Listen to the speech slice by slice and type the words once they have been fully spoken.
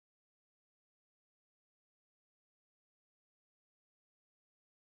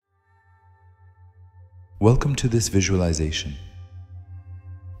Welcome to this visualization.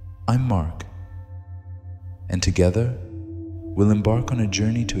 I'm Mark, and together we'll embark on a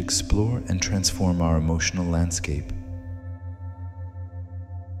journey to explore and transform our emotional landscape.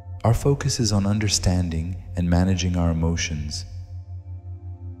 Our focus is on understanding and managing our emotions,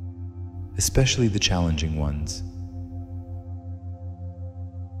 especially the challenging ones.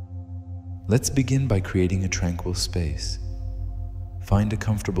 Let's begin by creating a tranquil space. Find a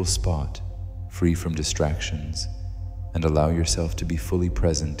comfortable spot, free from distractions, and allow yourself to be fully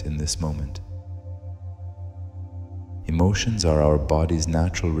present in this moment. Emotions are our body's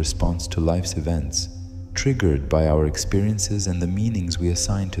natural response to life's events, triggered by our experiences and the meanings we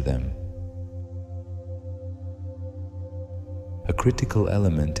assign to them. A critical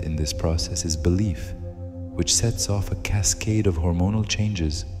element in this process is belief, which sets off a cascade of hormonal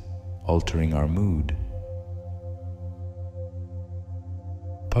changes, altering our mood.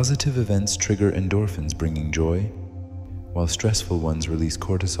 Positive events trigger endorphins, bringing joy, while stressful ones release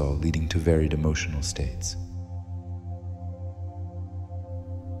cortisol, leading to varied emotional states.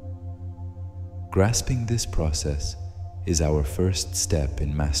 Grasping this process is our first step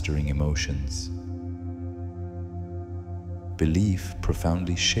in mastering emotions. Belief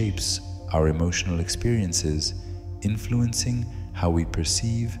profoundly shapes our emotional experiences, influencing how we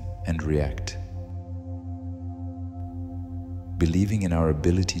perceive and react. Believing in our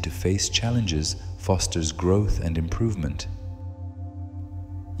ability to face challenges fosters growth and improvement.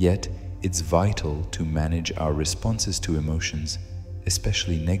 Yet, it's vital to manage our responses to emotions,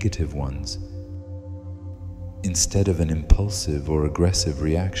 especially negative ones. Instead of an impulsive or aggressive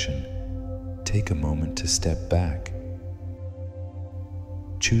reaction, take a moment to step back.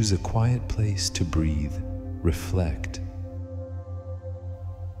 Choose a quiet place to breathe, reflect.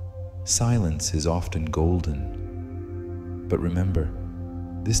 Silence is often golden. But remember,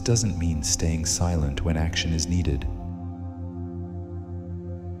 this doesn't mean staying silent when action is needed.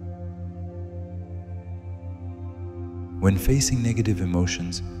 When facing negative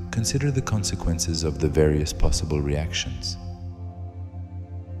emotions, consider the consequences of the various possible reactions.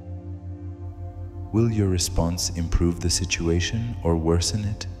 Will your response improve the situation or worsen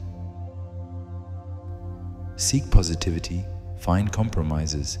it? Seek positivity, find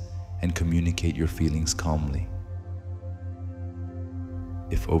compromises, and communicate your feelings calmly.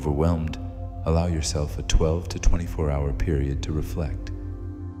 If overwhelmed, allow yourself a 12 to 24-hour period to reflect.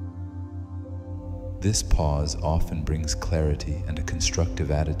 This pause often brings clarity and a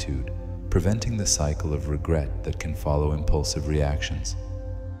constructive attitude, preventing the cycle of regret that can follow impulsive reactions.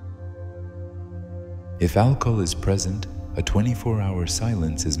 If alcohol is present, a 24-hour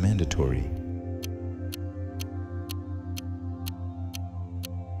silence is mandatory.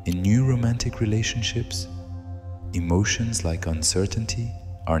 In new romantic relationships, emotions like uncertainty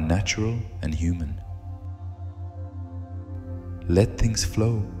are natural and human. Let things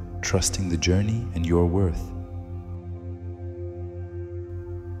flow, trusting the journey and your worth.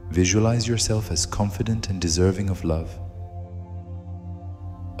 Visualize yourself as confident and deserving of love.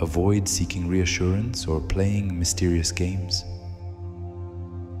 Avoid seeking reassurance or playing mysterious games.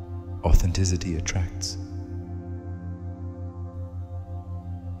 Authenticity attracts.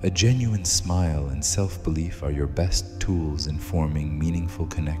 A genuine smile and self-belief are your best tools in forming meaningful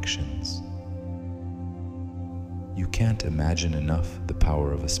connections. You can't imagine enough the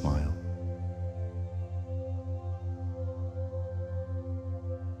power of a smile.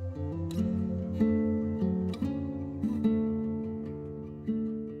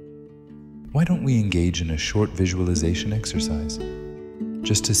 Why don't we engage in a short visualization exercise,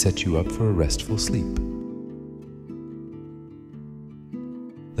 just to set you up for a restful sleep?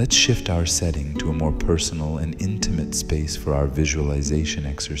 Let's shift our setting to a more personal and intimate space for our visualization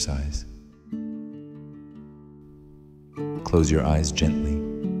exercise. Close your eyes gently.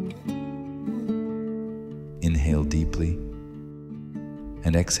 Inhale deeply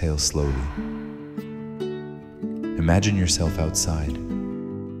and exhale slowly. Imagine yourself outside,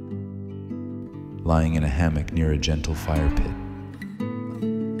 lying in a hammock near a gentle fire pit.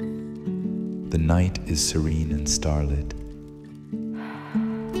 The night is serene and starlit.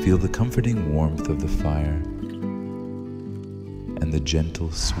 Feel the comforting warmth of the fire and the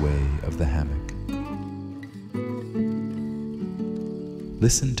gentle sway of the hammock.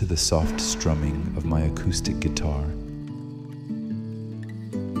 Listen to the soft strumming of my acoustic guitar.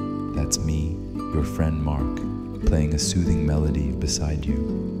 That's me, your friend Mark, playing a soothing melody beside you.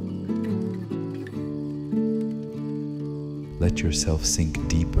 Let yourself sink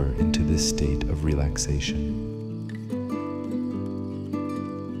deeper into this state of relaxation.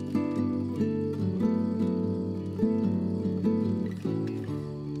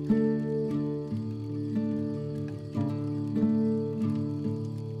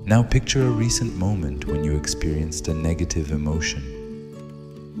 Now picture a recent moment when you experienced a negative emotion.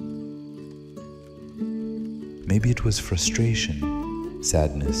 Maybe it was frustration,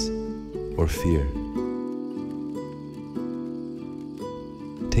 sadness, or fear.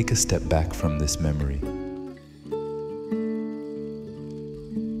 Take a step back from this memory.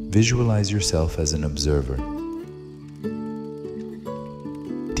 Visualize yourself as an observer,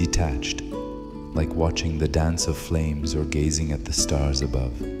 detached, like watching the dance of flames or gazing at the stars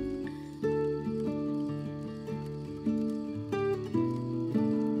above.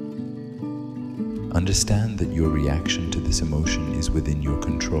 Understand that your reaction to this emotion is within your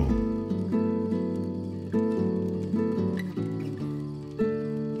control.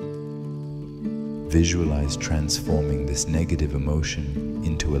 Visualize transforming this negative emotion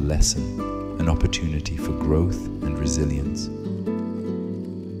into a lesson, an opportunity for growth and resilience.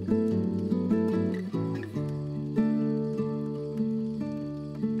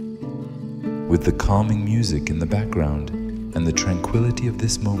 With the calming music in the background and the tranquility of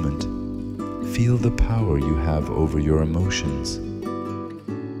this moment, feel the power you have over your emotions.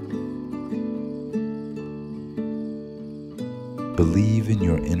 Believe in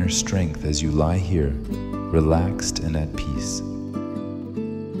your inner strength as you lie here, relaxed and at peace.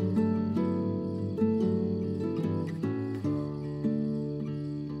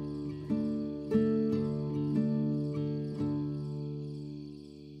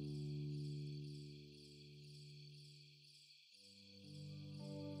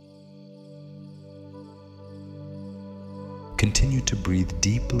 Continue to breathe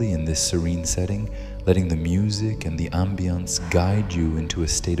deeply in this serene setting, letting the music and the ambience guide you into a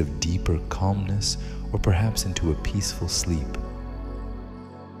state of deeper calmness or perhaps into a peaceful sleep.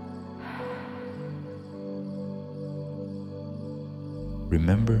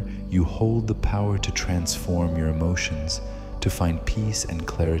 Remember, you hold the power to transform your emotions, to find peace and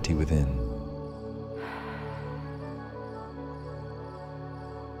clarity within.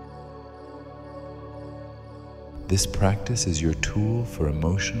 This practice is your tool for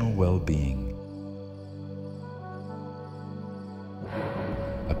emotional well-being,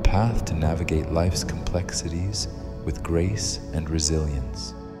 a path to navigate life's complexities with grace and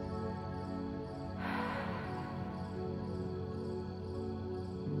resilience.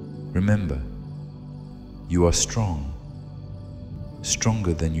 Remember, you are strong,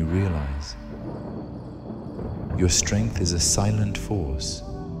 stronger than you realize. Your strength is a silent force,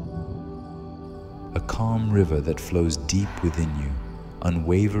 a calm river that flows deep within you,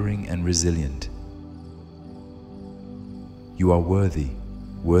 unwavering and resilient. You are worthy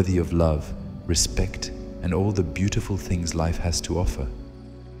of love, respect, and all the beautiful things life has to offer.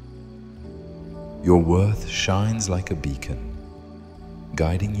 Your worth shines like a beacon,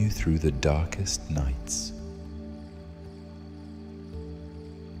 guiding you through the darkest nights.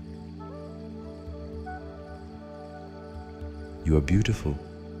 You are beautiful,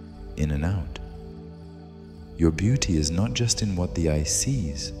 in and out. Your beauty is not just in what the eye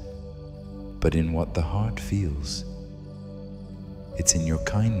sees, but in what the heart feels. It's in your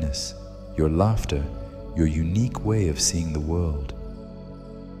kindness, your laughter, your unique way of seeing the world.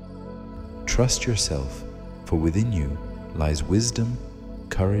 Trust yourself, for within you lies wisdom,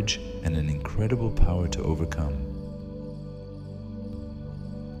 courage, and an incredible power to overcome.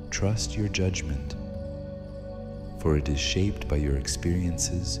 Trust your judgment, for it is shaped by your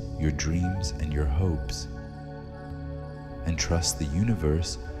experiences, your dreams, and your hopes. And trust the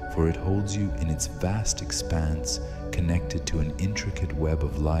universe, for it holds you in its vast expanse, connected to an intricate web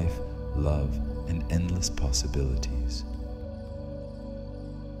of life, love, and endless possibilities.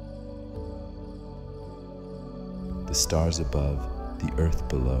 The stars above, the earth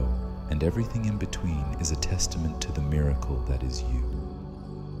below, and everything in between is a testament to the miracle that is you.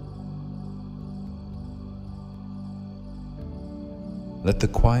 Let the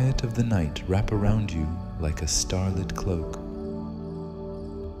quiet of the night wrap around you like a starlit cloak,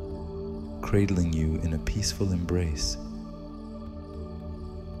 cradling you in a peaceful embrace.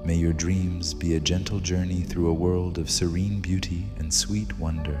 May your dreams be a gentle journey through a world of serene beauty and sweet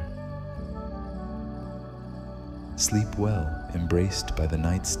wonder. Sleep well, embraced by the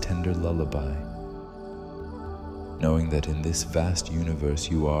night's tender lullaby, knowing that in this vast universe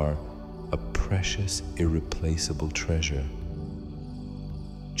you are a precious, irreplaceable treasure,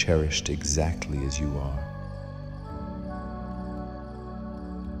 cherished exactly as you are.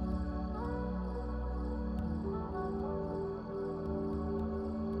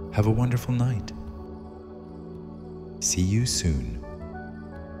 Have a wonderful night. See you soon.